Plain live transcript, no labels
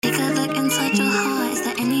inside your heart? Is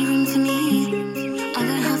there any room for me? I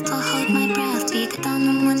don't have to hold my breath till you get down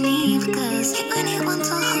on one knee. Because you only want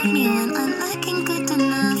to hold me when I'm looking good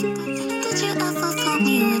enough. Did you ever fool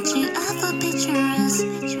me? Would you ever picture us?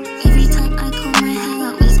 Every time I pull my hair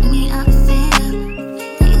out, it's me out of fear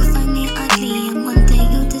that you'll find me ugly and one day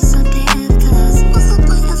you'll disappear. Cause what's the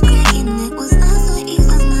point of crying? It was never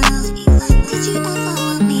even enough. Did you ever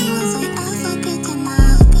want me? Was I ever good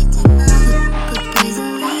enough? Good boys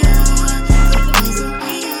are weird. Good boys are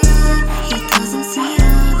weird. He doesn't see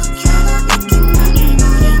us. You're not making money,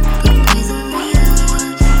 money. Good boys are weird.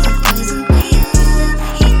 Good boys are weird.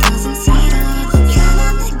 He doesn't see us. You're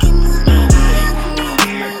not making money, money.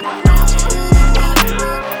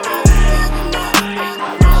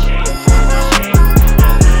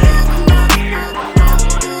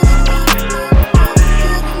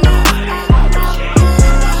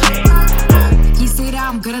 He say that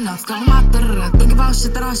I'm good enough, got my think about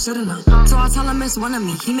shit that I shouldn't have. So I tell him it's one of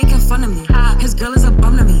me, he making fun of me. His girl is a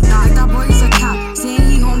bum to me, like that boy is a cop. Saying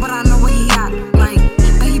he home, but I know where he